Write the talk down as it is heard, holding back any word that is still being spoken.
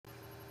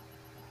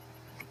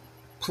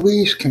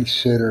Please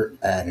consider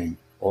adding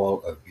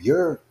all of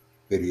your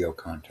video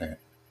content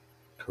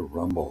to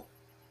Rumble.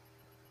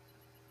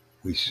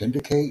 We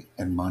syndicate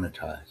and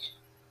monetize.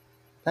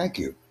 Thank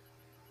you.